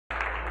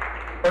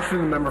Question,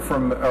 the member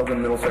from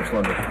Elgin, Middlesex,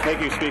 London.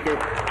 Thank you, Speaker.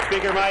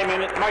 Speaker,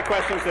 my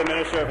question is to the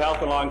Minister of Health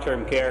and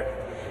Long-Term Care.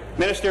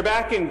 Minister,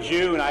 back in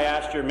June, I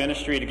asked your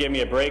ministry to give me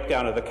a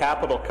breakdown of the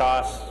capital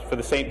costs for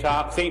the St.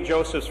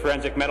 Joseph's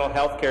Forensic Mental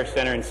Health Care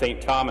Centre in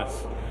St.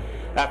 Thomas.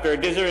 After a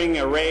dizzying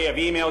array of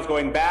emails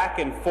going back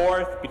and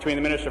forth between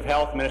the Minister of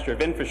Health and Minister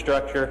of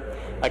Infrastructure,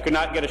 I could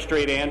not get a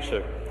straight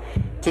answer.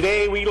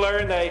 Today, we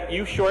learned that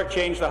you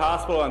shortchanged the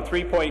hospital on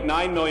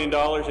 $3.9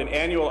 million in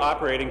annual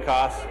operating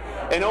costs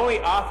and only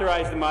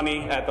authorized the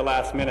money at the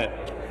last minute.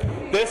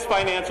 This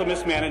financial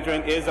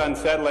mismanagement is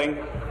unsettling,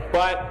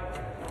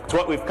 but it's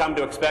what we've come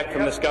to expect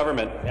from this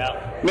government.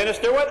 Yeah.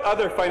 Minister, what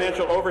other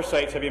financial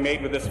oversights have you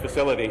made with this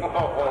facility?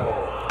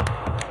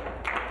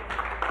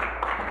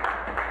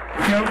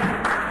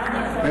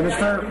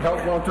 Minister,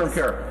 Health, Long-Term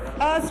Care.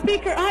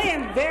 Speaker, I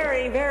am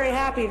very, very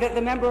happy that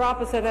the member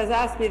opposite has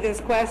asked me this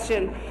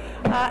question.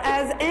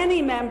 As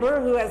any member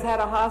who has had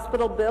a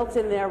hospital built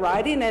in their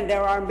riding, and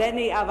there are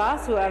many of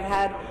us who have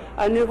had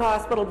a new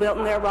hospital built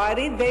in their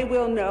riding, they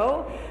will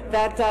know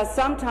that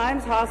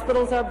sometimes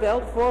hospitals are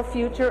built for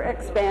future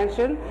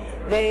expansion.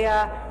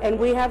 And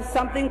we have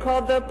something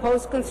called the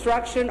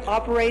post-construction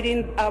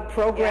operating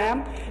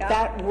program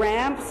that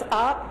ramps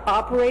up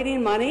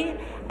operating money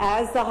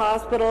as the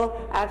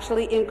hospital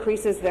actually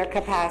increases their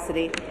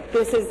capacity.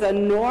 This is the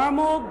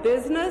normal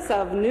business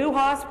of new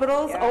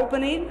hospitals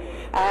opening,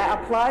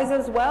 applies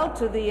as well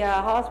to the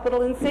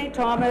hospital in St.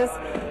 Thomas.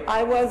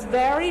 I was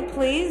very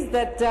pleased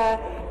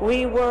that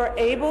we were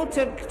able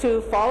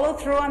to follow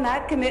through on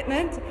that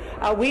commitment.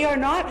 We are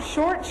not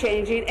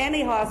shortchanging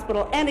any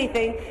hospital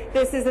anything.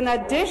 This is an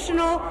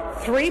additional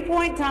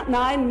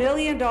 $3.9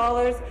 million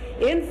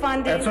in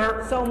funding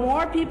so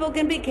more people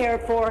can be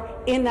cared for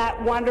in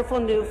that wonderful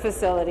new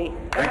facility.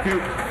 Thank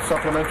you.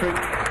 Supplementary.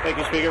 Thank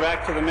you, Speaker.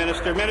 Back to the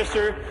Minister.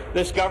 Minister,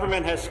 this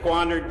government has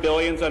squandered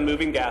billions on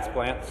moving gas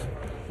plants,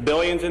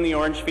 billions in the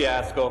Orange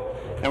fiasco,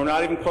 and we're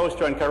not even close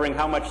to uncovering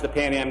how much the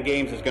Pan Am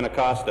Games is going to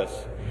cost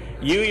us.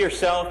 You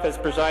yourself has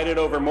presided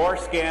over more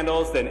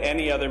scandals than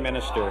any other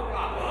minister.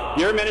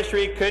 Your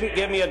ministry couldn't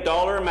give me a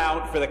dollar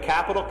amount for the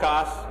capital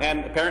costs,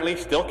 and apparently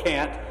still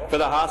can't, for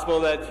the hospital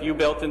that you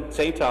built in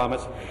St.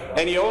 Thomas,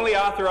 and you only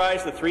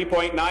authorized the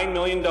 $3.9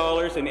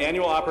 million in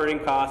annual operating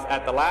costs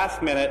at the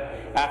last minute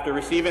after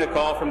receiving a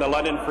call from the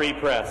London Free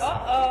Press.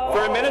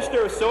 For a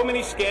minister with so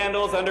many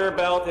scandals under her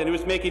belt and who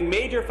is making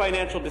major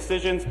financial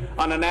decisions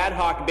on an ad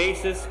hoc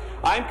basis,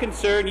 I'm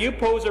concerned you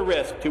pose a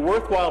risk to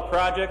worthwhile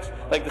projects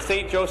like the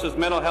St. Joseph's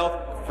Mental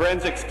Health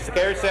Forensics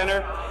Care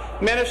Centre.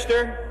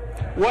 Minister,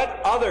 what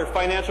other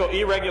financial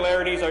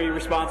irregularities are you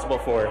responsible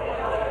for?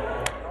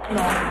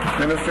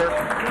 Minister.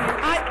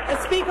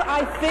 Speaker,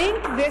 I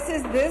think this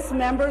is this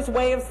member's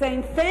way of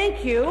saying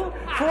thank you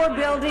for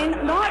building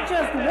not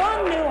just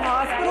one new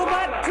hospital,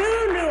 but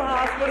two new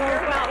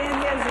hospitals in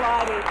his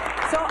riding.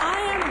 So I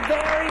am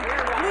very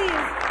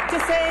pleased to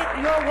say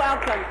you're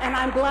welcome, and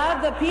I'm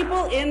glad the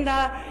people in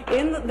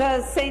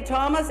the St.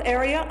 Thomas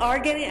area are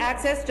getting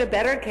access to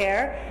better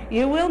care.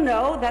 You will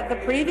know that the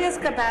previous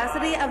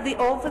capacity of the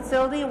old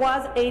facility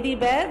was 80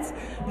 beds.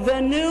 The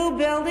new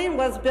building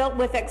was built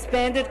with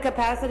expanded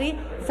capacity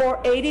for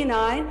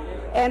 89.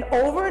 And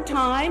over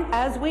time,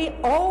 as we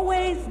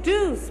always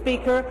do,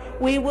 Speaker,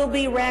 we will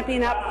be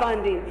ramping up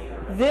funding.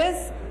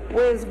 This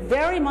was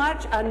very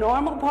much a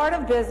normal part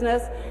of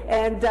business,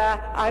 and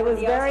I was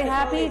very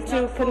happy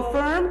to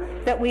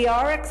confirm that we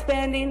are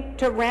expanding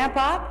to ramp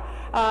up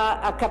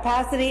a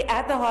capacity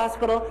at the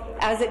hospital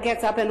as it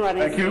gets up and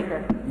running. Thank you.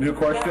 Speaker. New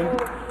question.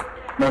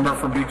 Member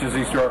from Beaches,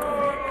 East York.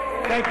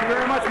 Thank you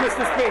very much,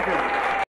 Mr. Speaker.